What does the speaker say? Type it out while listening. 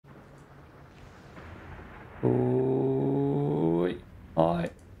Oh, I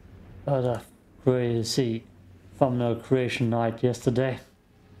had a crazy thumbnail creation night yesterday.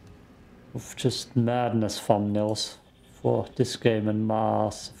 With just madness thumbnails for this game and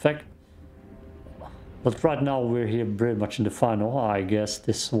Mass Effect. But right now we're here pretty much in the final. I guess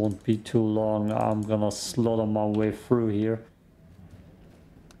this won't be too long. I'm gonna slaughter my way through here.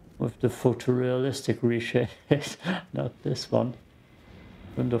 With the photorealistic reshade. Not this one.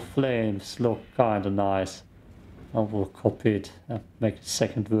 When the flames look kinda nice. I will copy it and make a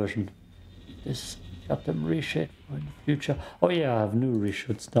second version. This got them reshade for in the future. Oh yeah, I have new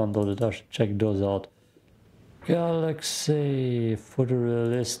reshoots downloaded. I should check those out. Galaxy,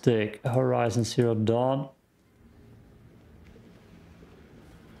 photorealistic, Horizon Zero Dawn,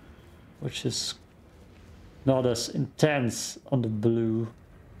 which is not as intense on the blue.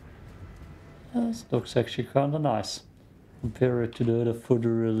 This looks actually kind of nice. Compare it to the other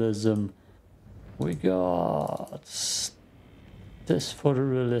photorealism. We got this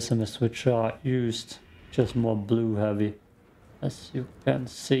photorealism is which I used, just more blue heavy. As you can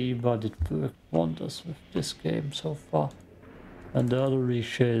see, but it worked wonders with this game so far. And the other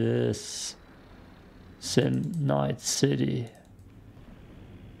reshade is Sin Night City.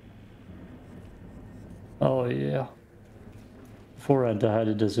 Oh yeah. Beforehand I had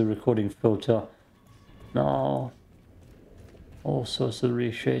it as a recording filter. Now also as a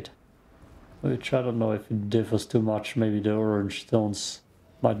reshade. Which I don't know if it differs too much. Maybe the orange tones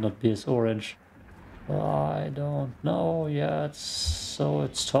might not be as orange. I don't know yet, so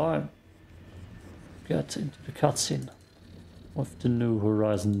it's time to get into the cutscene with the new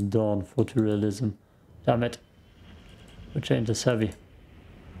Horizon Dawn photorealism. Damn it, which ain't as heavy.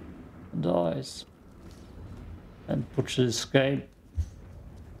 Dies and push this game.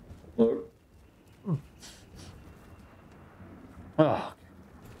 Ah,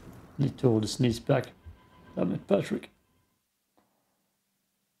 need to hold the sneeze back. Damn it, Patrick.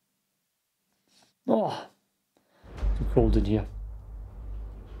 Oh, too cold in here.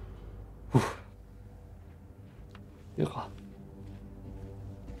 Yeah.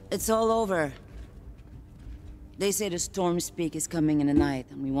 It's all over. They say the storm's peak is coming in the night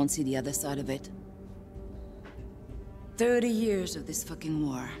and we won't see the other side of it. 30 years of this fucking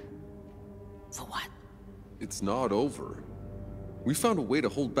war. For what? It's not over. We found a way to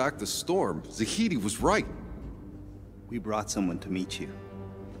hold back the storm. Zahedi was right. We brought someone to meet you.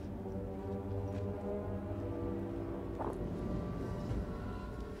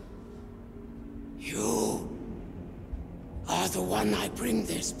 You are the one I bring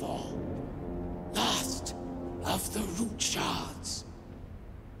this for. Last of the root shards.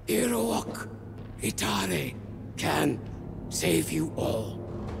 Itare can save you all,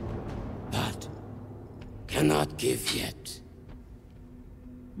 but cannot give yet.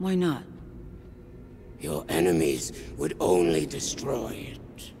 Why not? Your enemies would only destroy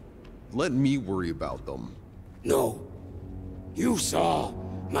it. Let me worry about them. No. You saw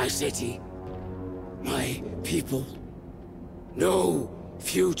my city. My people. No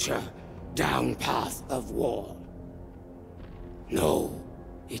future down path of war. No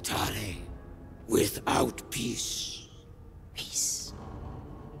Itare without peace. Peace.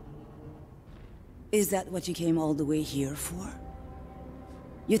 Is that what you came all the way here for?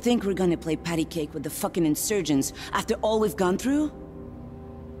 You think we're gonna play patty cake with the fucking insurgents after all we've gone through?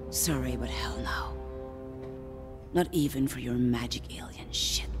 Sorry, but hell no. Not even for your magic alien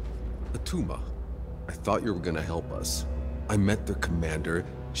shit. Atuma, I thought you were gonna help us. I met their commander.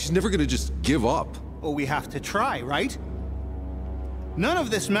 She's never gonna just give up. Well, we have to try, right? None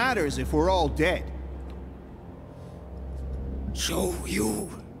of this matters if we're all dead. Show you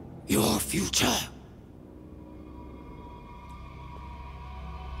your future.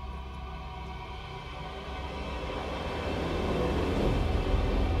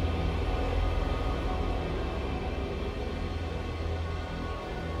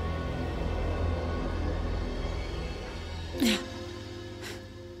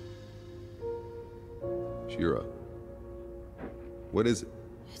 Shira, what is it?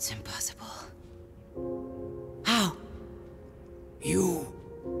 It's impossible. How? You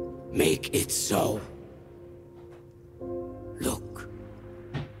make it so. Look.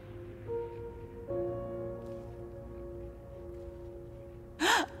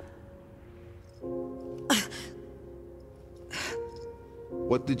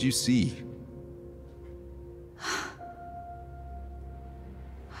 What did you see?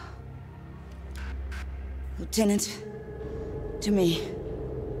 Lieutenant, to me.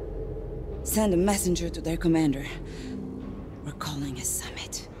 Send a messenger to their commander. We're calling a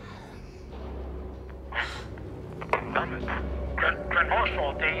summit. Summit? Can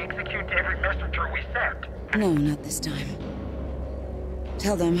Marshal Day execute every messenger we sent. No, not this time.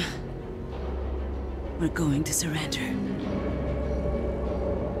 Tell them we're going to surrender.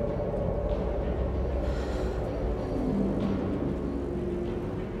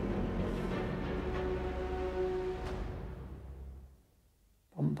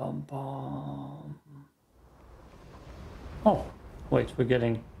 Bum, bum, bum. Oh, wait, we're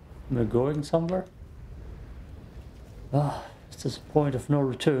going somewhere? Ah, is this a point of no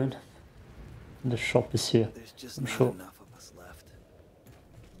return? And the shop is here. There's just I'm not sure. enough of us left.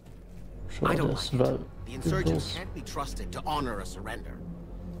 Sure I don't there's like it. The insurgents valuables. can't be trusted to honor a surrender.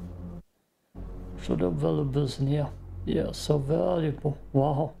 Sure there are valuables in here. Yeah, so valuable.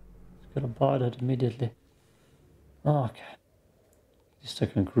 Wow. Just gonna buy that immediately. Okay. At least I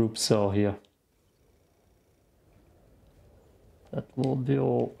can group sell here. That will be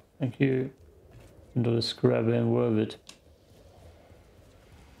all. Thank you. Into the scrap ain't worth it.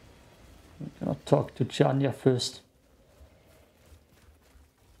 We cannot talk to Chanya first.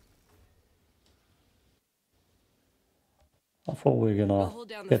 I thought we were gonna We'll hold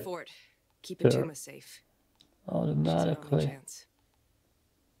down the get fort. Keep there Entombment safe. She's our only automatically. chance.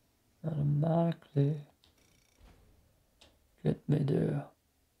 Automatically. Get me there.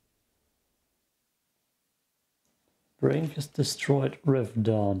 Brink is destroyed, rev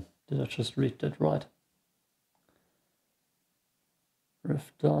down. Did I just read that right?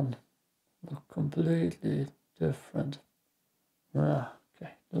 Rev done. Look completely different. Ah,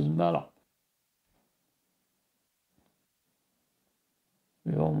 okay, doesn't matter.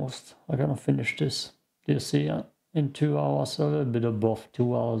 We almost are gonna finish this DLC in 2 hours, a little bit above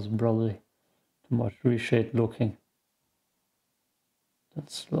 2 hours probably. Too much reshade looking.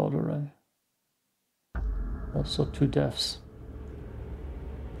 That's slaughtering. Also 2 deaths.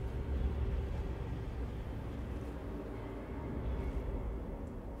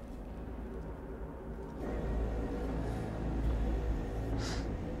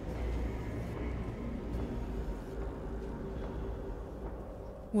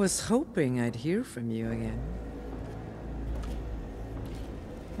 Was hoping I'd hear from you again.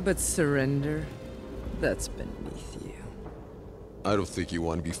 But surrender, that's beneath you. I don't think you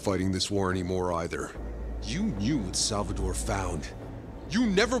want to be fighting this war anymore either. You knew what Salvador found. You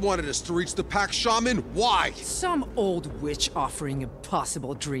never wanted us to reach the pack shaman. Why? Some old witch offering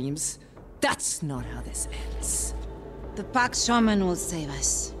impossible dreams. That's not how this ends. The Pack Shaman will save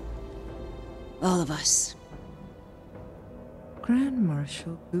us. All of us. Grand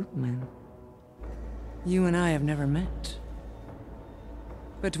Marshal Bootman. You and I have never met.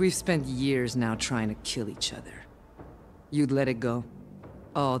 But we've spent years now trying to kill each other. You'd let it go?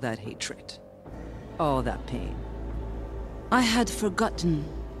 All that hatred. All that pain. I had forgotten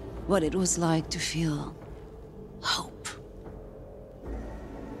what it was like to feel hope.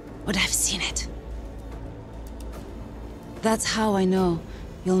 But I've seen it. That's how I know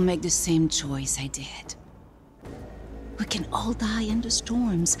you'll make the same choice I did. We can all die in the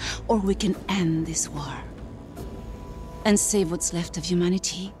storms, or we can end this war. And save what's left of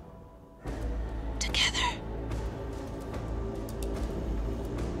humanity. Together.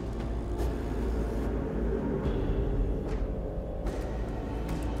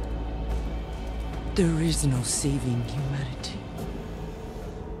 There is no saving humanity.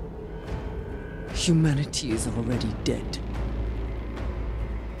 Humanity is already dead.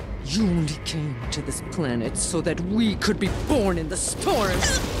 You only came to this planet so that we could be born in the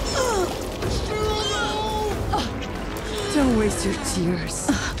storms! Don't waste your tears.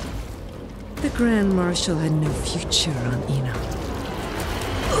 The Grand Marshal had no future on Eno.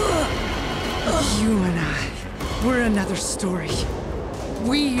 You and I, we're another story.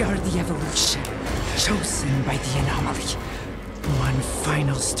 We are the evolution, chosen by the anomaly. One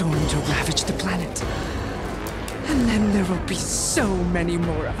final storm to ravage the planet. And then there will be so many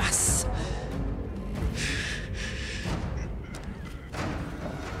more of us.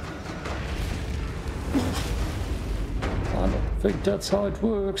 I don't think that's how it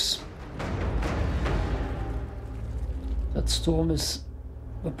works. That storm is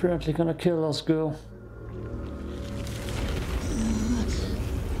apparently gonna kill us, girl.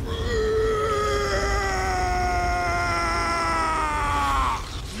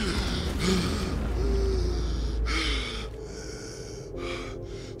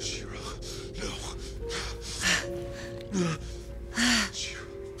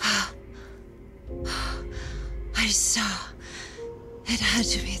 I saw it had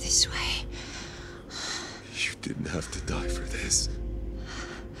to be this way. You didn't have to die for this.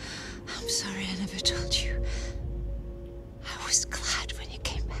 I'm sorry I never told you. I was glad when you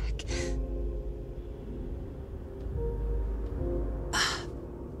came back.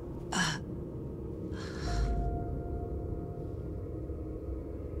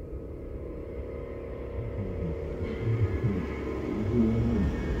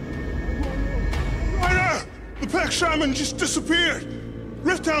 pack shaman just disappeared.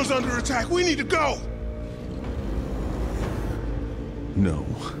 Rift Town's under attack. We need to go. No.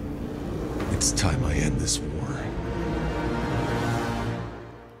 It's time I end this war.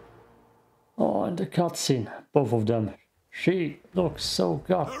 Oh, and the cutscene. Both of them. She looks so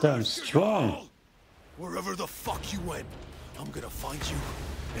goddamn strong. Wherever the fuck you went, I'm gonna find you,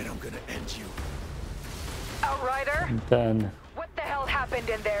 and I'm gonna end you. Outrider? And then... What the hell happened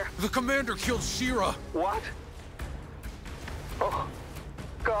in there? The commander killed Shira. What? Oh,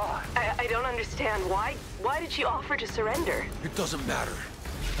 God. I don't understand. Why did she offer to surrender? It doesn't matter.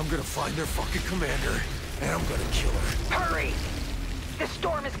 I'm gonna find their fucking commander, and I'm gonna kill her. Hurry! The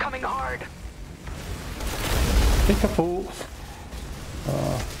storm is coming hard. Peekaboo.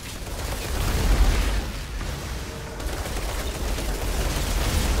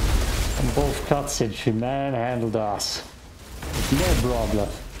 On both cutscenes, she manhandled us. No problem.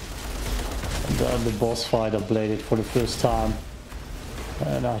 And then the boss fight, I played it for the first time.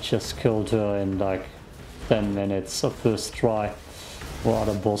 And I just killed her in like 10 minutes of first try. While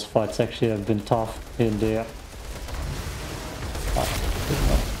other boss fights actually have been tough in there. I did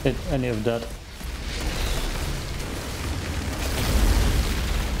not hit any of that.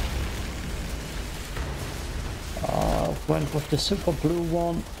 Went with the super blue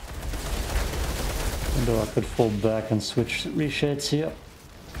one. Although I could fall back and switch reshades here.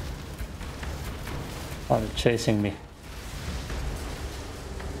 Oh, they're chasing me.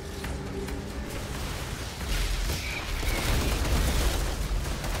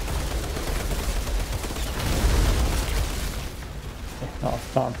 Okay, now I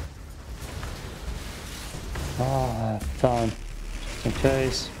have time. I have time. Just in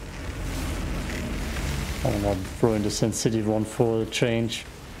case. I'm not throwing the sensitive one for the change.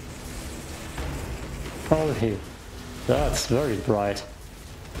 Oh, here. That's very bright.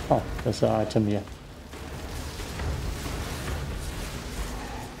 Oh, there's an item here.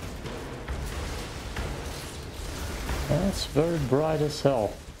 That's very bright as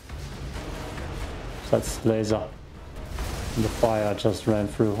hell. That's laser. The fire I just ran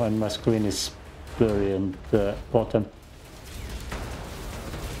through, and my screen is blurry in the bottom.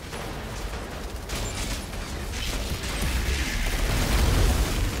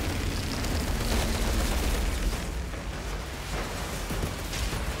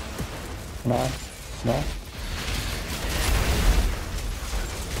 No, no.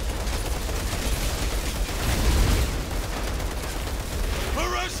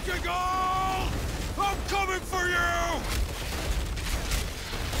 I'm coming for you!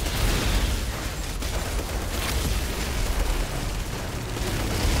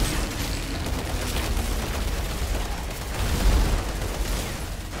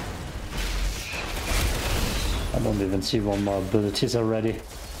 I don't even see what my abilities are ready.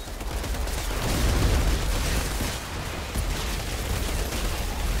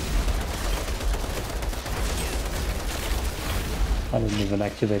 I didn't even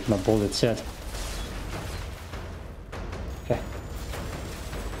activate my bullets yet. Okay.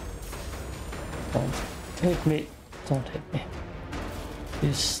 Don't hit me. Don't hit me.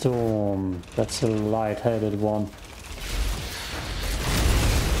 This storm. That's a light-headed one.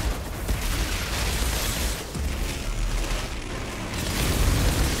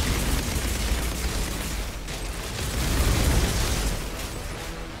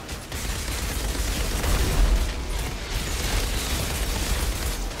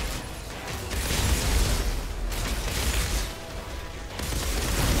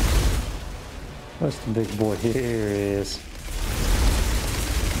 Where's the big boy? Here he is.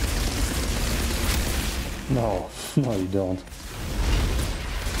 No, no you don't.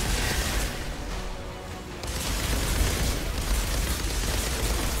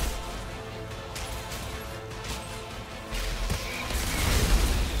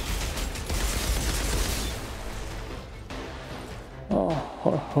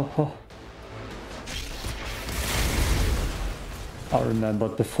 Oh. I remember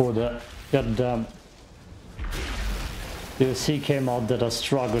before the goddamn DLC came out that I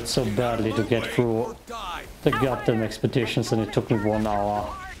struggled so badly to get through the goddamn expeditions, and it took me 1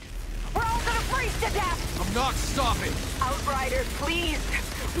 hour. We're all gonna freeze to death! I'm not stopping! Outriders, please!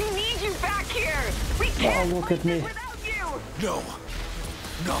 We need you back here! We can't look at me. without you! No!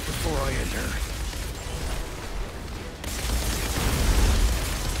 Not before I end her.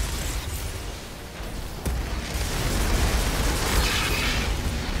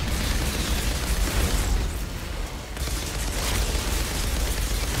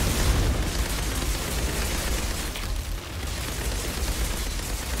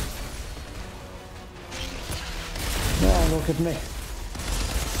 Look at me.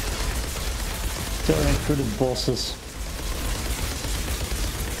 tearing through the bosses.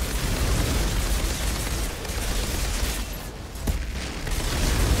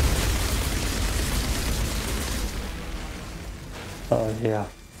 Oh yeah.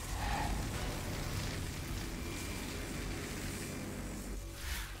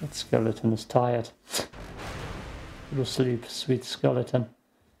 That skeleton is tired. Go to sleep, sweet skeleton.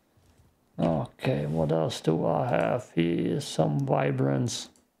 Okay, what else do I have? Here's some vibrance.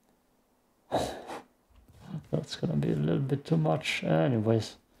 That's gonna be a little bit too much.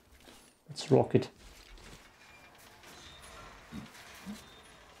 Anyways, let's rock it.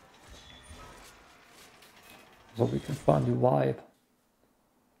 So we can find the vibe.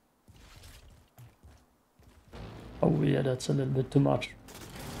 Oh yeah, that's a little bit too much.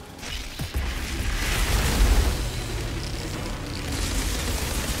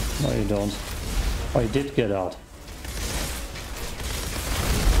 No, you don't. Oh, you did get out.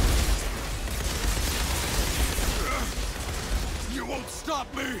 You won't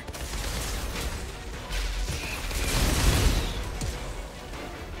stop me!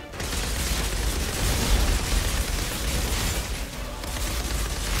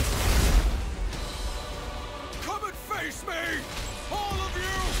 Come and face me! All of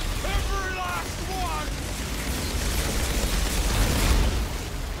you! Every last one!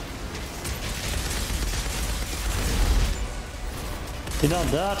 You know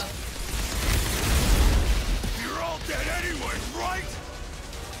that? You're all dead anyway, right?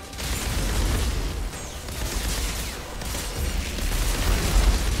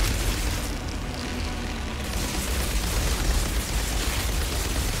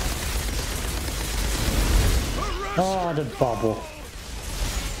 Ah, the bubble.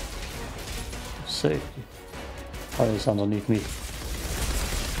 Safety. Oh, it's underneath me.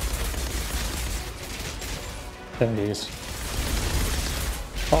 There it is.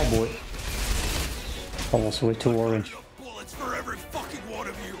 Oh boy. That was way too orange. Bullets for every fucking one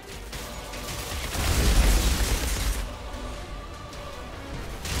of you.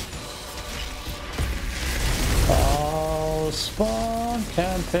 Oh, spawn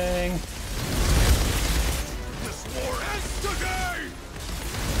camping. This war ends today!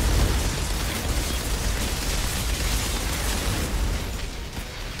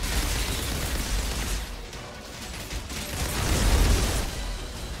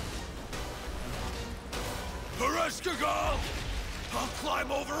 S.T.A.L.K.E.R! I'll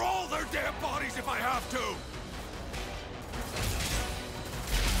climb over all their damn bodies if I have to!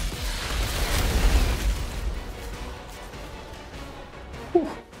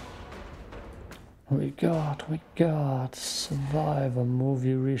 We got Survivor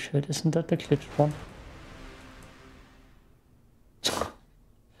movie Reshade. Isn't that the glitch one? Oh,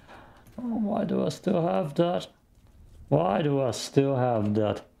 why do I still have that? Why do I still have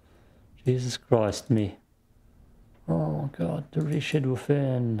that? Jesus Christ me. Oh god, the Reshade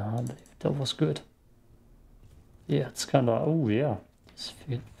within. I believe that was good. Yeah, it's kinda, oh yeah. This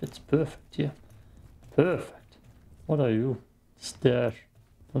fits perfect here. Perfect. What are you? Stash.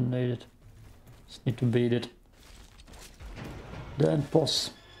 Don't need it. Just need to beat it. Then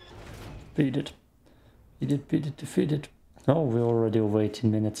boss. Beat it. Beat it, beat it, defeat it. Oh, we're already over 18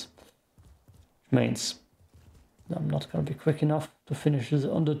 minutes. Which means I'm not gonna be quick enough to finish this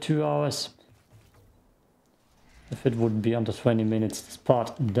under 2 hours. If it would be under 20 minutes this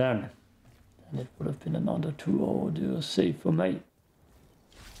part, then it would have been another 2 hour DLC for me.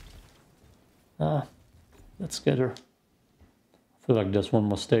 Ah, let's get her. I feel like there's one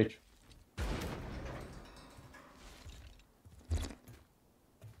more stage.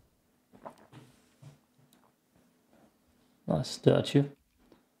 Nice statue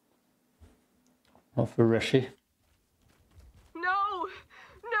of a Reshade. No!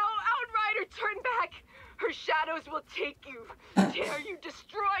 No! Outrider, turn back! Her shadows will take you, tear you,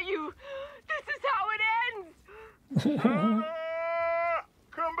 destroy you! This is how it ends!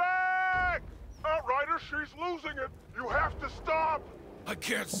 Come back! Outrider, she's losing it! You have to stop! I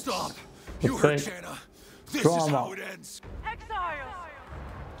can't stop! You heard Jana! This is how it ends! Exiles!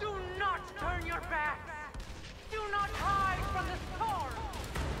 Do not turn your backs! Do not hide from the storm!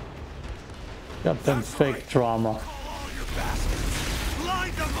 Got them fake drama. Call all your bastards!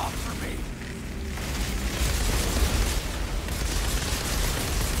 Line them up for me!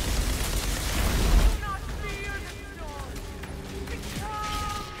 Do not fear the storm!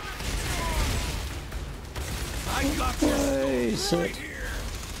 Become the storm! I got your Face storm right it. here!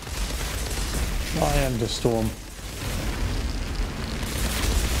 I am the storm.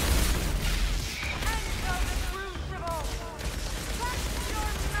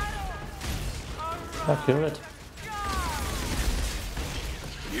 I kill it.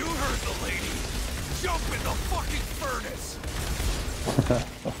 You heard the lady. Jump in the fucking furnace!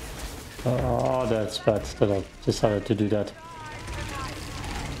 Oh, that's bad that I decided to do that.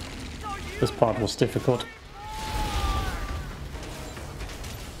 This part was difficult.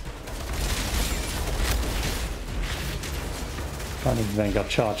 I need Vanguard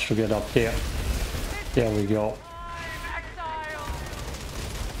charge to get up there. There we go.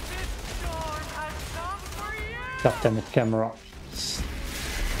 God damn it, camera.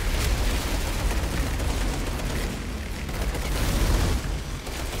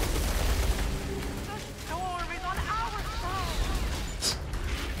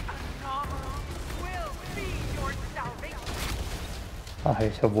 I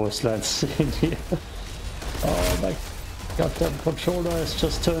hate her voice lines in here. Oh my goddamn controller is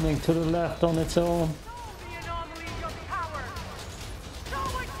just turning to the left on its own.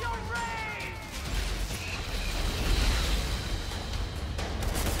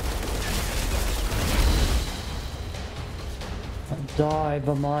 I die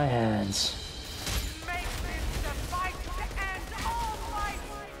by my hands.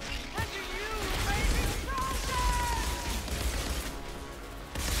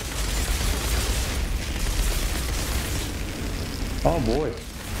 Oh boy.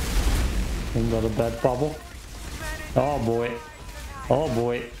 We got a bad bubble. Oh boy. Oh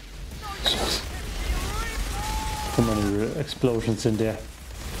boy. Too many explosions in there.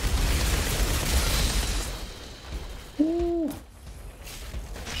 Ooh.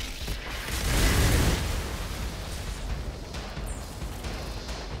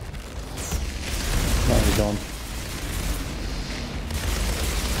 Now we're done.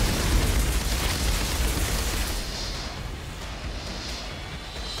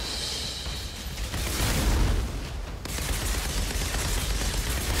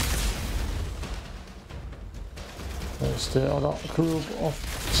 There's the other group of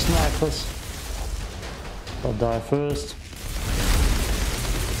snipers. I'll die first.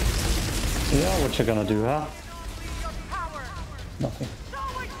 Yeah, what you gonna do, huh? Nothing.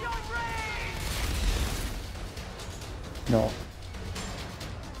 No.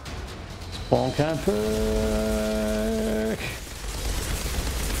 Spawn camper.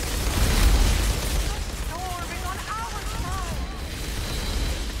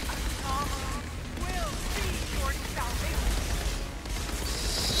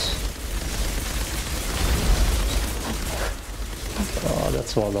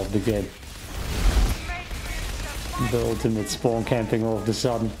 That's why I love the game. The ultimate spawn camping all of a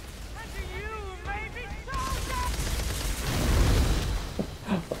sudden.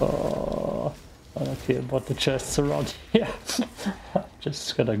 Oh, I don't care about the chests around here. I'm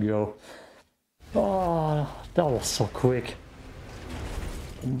just gonna go. Oh, that was so quick.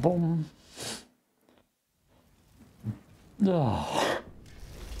 Boom. Oh.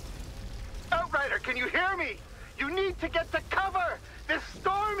 Outrider, can you hear me? You need to get to cover! This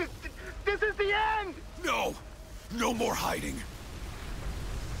storm is... This is the end! No! No more hiding!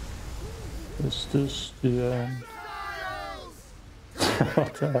 Is this the end?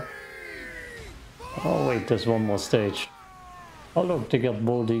 What the... Oh wait, there's one more stage. Oh look, they got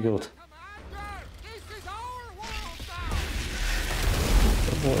bald eagled.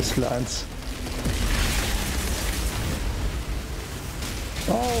 The voice lines.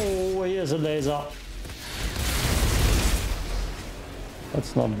 Oh, here's a laser.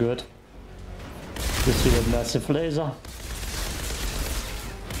 That's not good. You see that massive laser?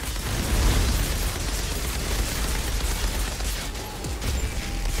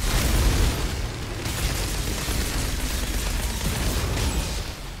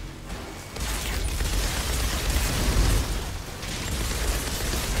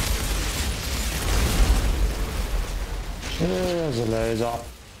 There's a laser.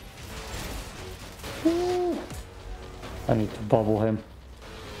 Woo. I need to bubble him.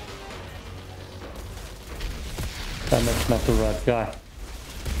 Damn it, not the right guy.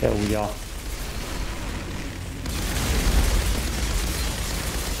 There we are.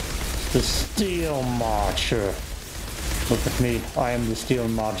 The Steel Marcher. Look at me, I am the Steel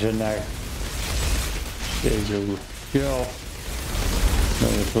Marcher now. There you go.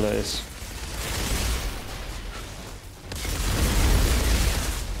 Another place.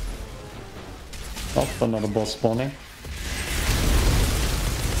 Oh, another boss spawning.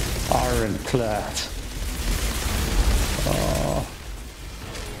 Ironclad.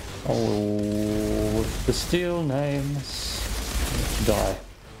 Oh, with the steel names. Die.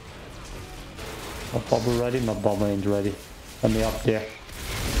 My bubble ready? My bubble ain't ready. Let me up there.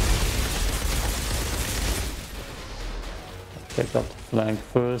 Take up the flank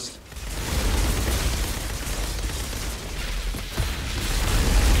first.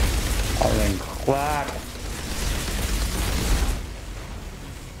 Ironclad. Quack!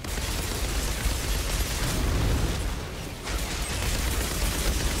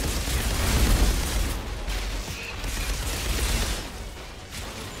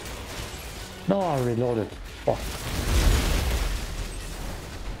 No, I reloaded. Fuck.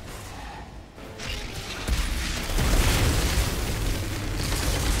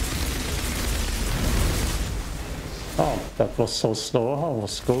 Oh, that was so slow. I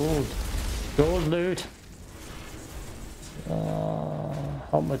was gold. Gold loot.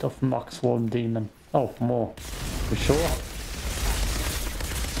 Helmet of Max Swarm Demon. Oh, more. You sure?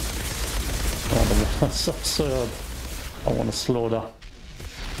 Oh, that's absurd. I want to slaughter.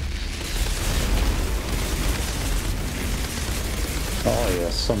 Oh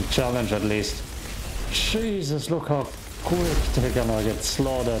yes, some challenge at least. Jesus, look how quick they're gonna get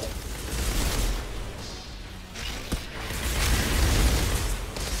slaughtered.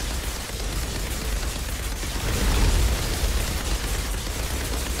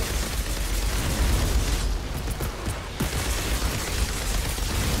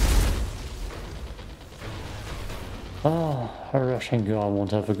 Oh, I reckon I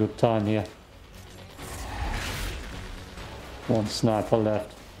won't have a good time here. One sniper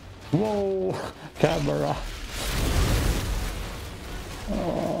left. Whoa! Camera!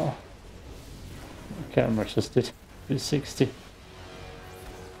 Oh. Camera just did 360.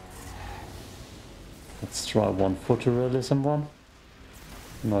 Let's try one photorealism one.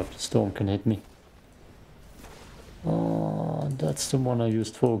 I don't know if the storm can hit me. Oh, that's the one I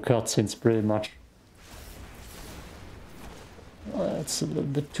used for cutscenes pretty much. Oh, that's a little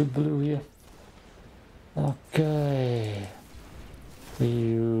bit too blue here. Okay. We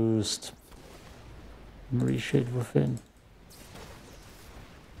used Reshade within.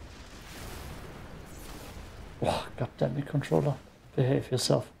 Oh, goddamn it, controller. Behave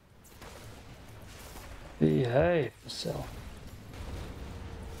yourself. Behave yourself.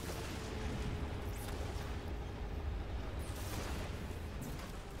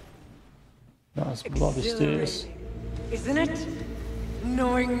 Nice bloody stairs. Isn't it?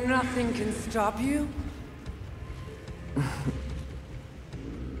 Knowing nothing can stop you?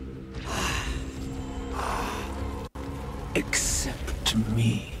 Except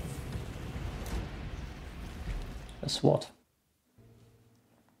me. Guess what?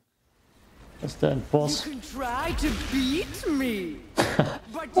 That's the boss. You can try to beat me,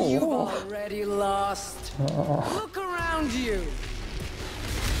 but you've already lost. Look around you.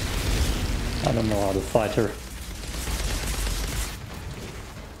 I don't know how to fight her.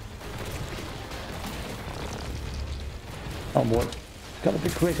 Oh boy, gotta be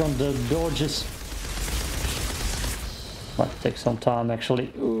quick on the dodges. Might take some time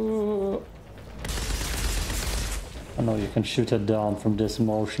actually. Ooh. I know you can shoot it down from this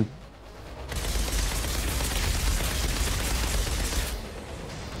motion.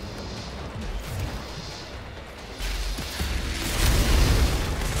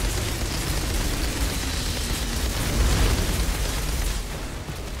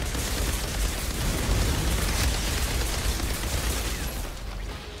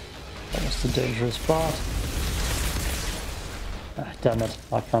 The dangerous part. Ah, damn it,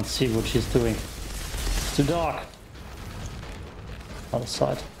 I can't see what she's doing. It's too dark. Other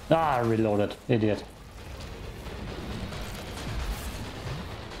side. Ah, I reloaded, idiot.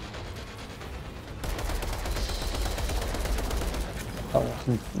 That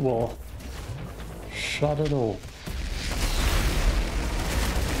wasn't well shot at all.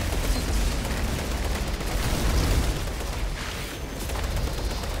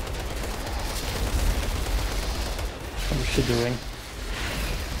 What's she doing?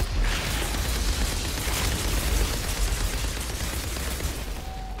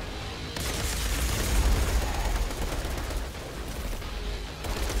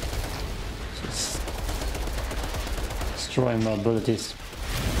 She's destroying my abilities.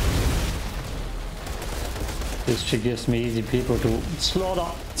 This she gives me easy people to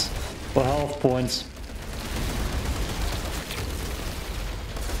slaughter for health points.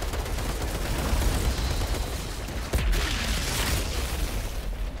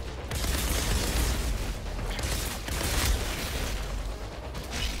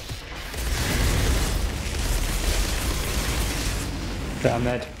 Damn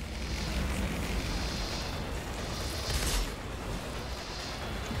it.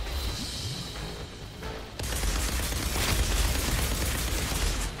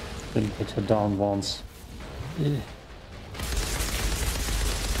 Didn't get her down once. Yeah.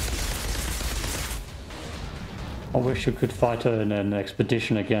 I wish you could fight her in an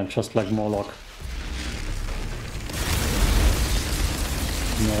expedition again, just like Moloch.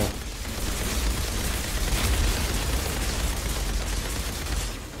 No.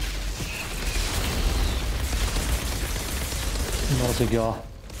 No cigar.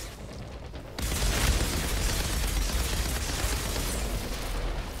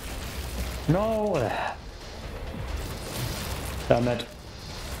 No! Damn it.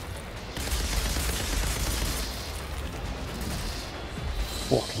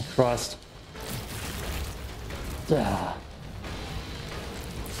 Fucking Christ. Ah.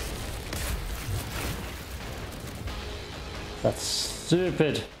 That's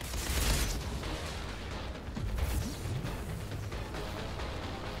stupid.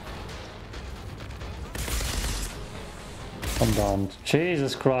 Come down.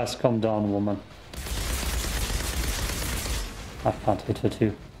 Jesus Christ, come down, woman. I can't hit her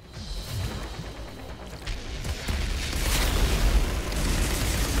too.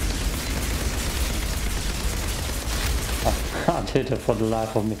 I can't hit her for the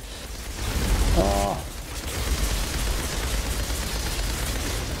life of me. Oh.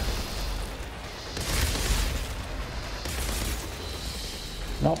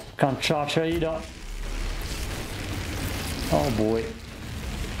 Nope, can't charge her either. Oh boy.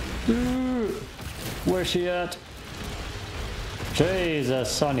 Where's she at?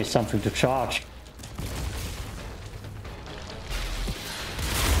 Jesus, I need something to charge.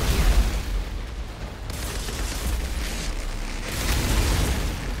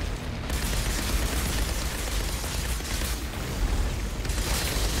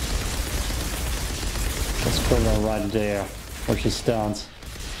 Let's put her right there, where she stands.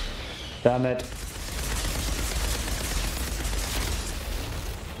 Damn it.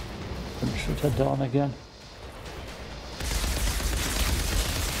 Gonna shoot her down again.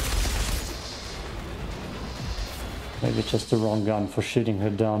 Maybe just the wrong gun for shooting her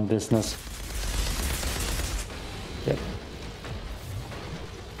down business. Yep.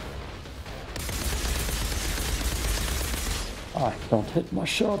 I don't hit my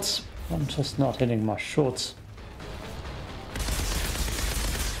shots. I'm just not hitting my shots.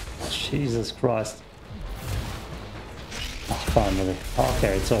 Jesus Christ. Oh, finally.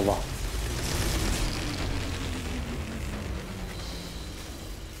 Okay, it's over.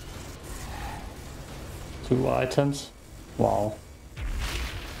 Two items. Wow.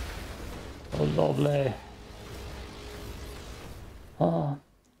 Oh, lovely. Ah.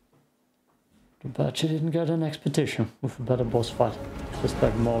 Too bad she didn't get an expedition with a better boss fight. Just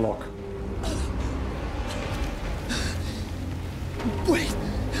like Moloch. Wait!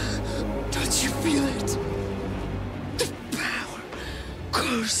 Don't you feel it? The power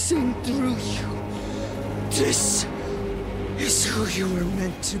coursing through you. This is who you were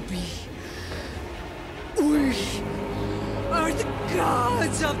meant to be. We are the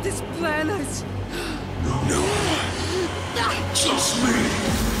gods of this planet. No. Just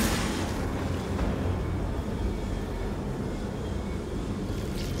me.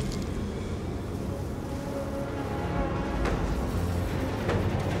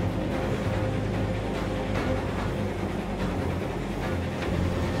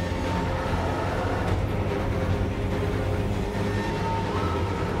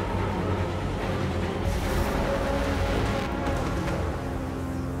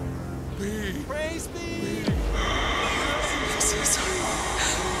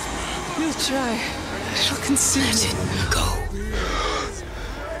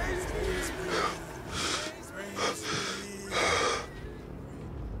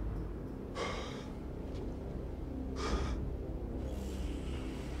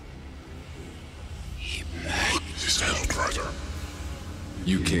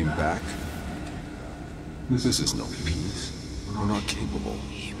 You came back? This is no peace. We're not capable.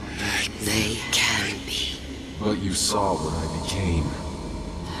 They can be. But you saw what I became.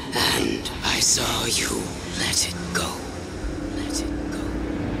 And I saw you let it go. Let it go.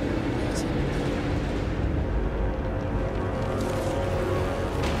 Let it go.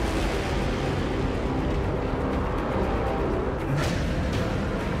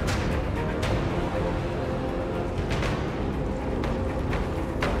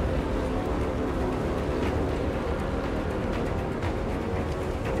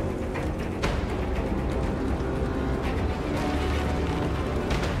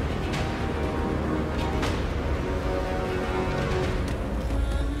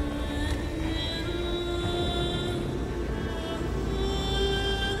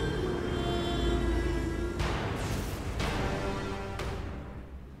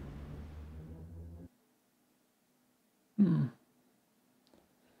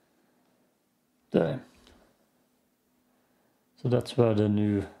 There. So that's where the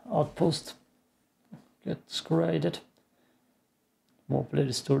new outpost gets created. More play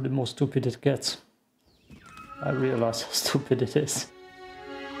the story, the more stupid it gets. I realize how stupid it is.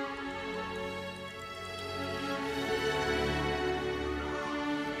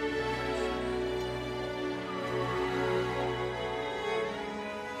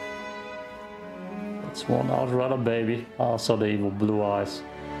 It's one Outrider, baby. I saw the evil blue eyes.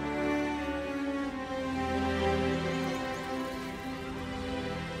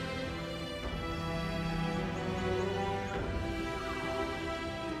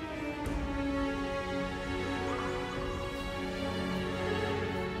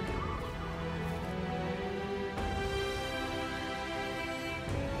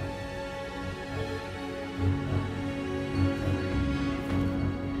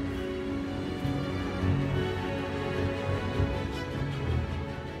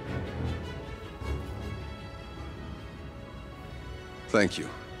 Thank you.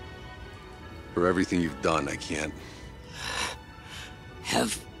 For everything you've done, I can't.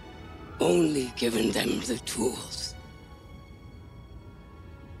 Have only given them the tools.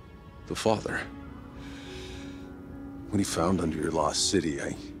 The father. When he found under your lost city,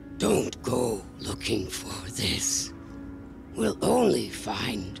 I... Don't go looking for this. We'll only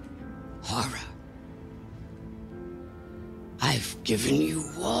find horror. I've given you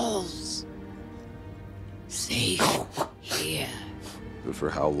walls. Safe here. But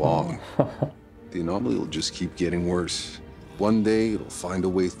for how long? The anomaly will just keep getting worse. One day, it'll find a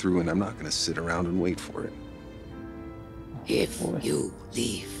way through, and I'm not gonna sit around and wait for it. If you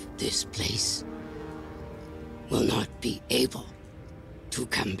leave this place, we'll not be able to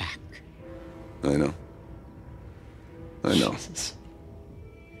come back. I know. I know. Jesus.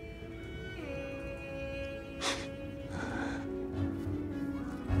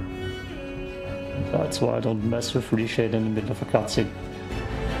 That's why I don't mess with Reshade in the middle of a cutscene.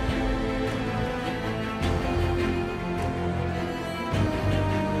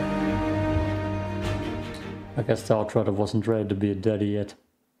 I guess the Outrider wasn't ready to be a daddy yet.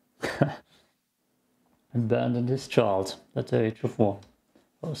 Abandoned his child at the age of 1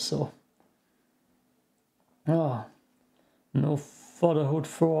 or so. Ah, no fatherhood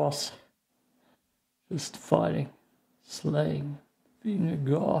for us. Just fighting, slaying, being a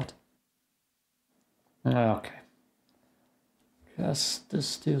god. Okay. Guess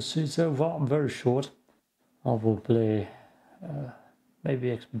this DLC is over. I'm very short. I will play maybe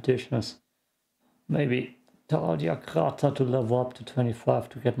Expeditioners. Maybe Talia Krata to level up to 25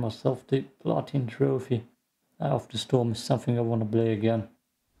 to get myself the Platin Trophy. Eye of the Storm is something I want to play again.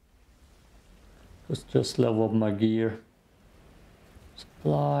 Just level up my gear.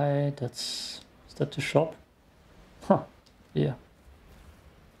 Supply, is that the shop? Huh, yeah.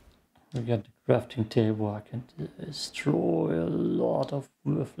 We got the crafting table. I can destroy a lot of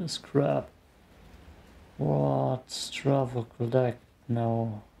worthless crap. What? Travel, collect,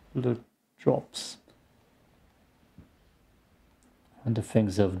 no loot drops. And the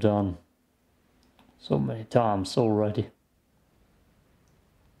things I've done so many times already.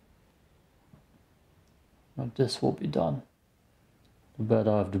 And this will be done. But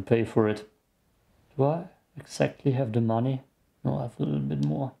I have to pay for it. Do I exactly have the money? No, I have a little bit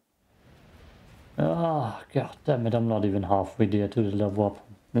more. Ah, god damn it, I'm not even halfway there to the level up.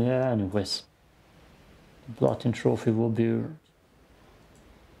 Yeah, anyways. The Platin Trophy will be earned.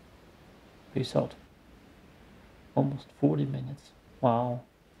 Peace out. Almost 40 minutes. Wow.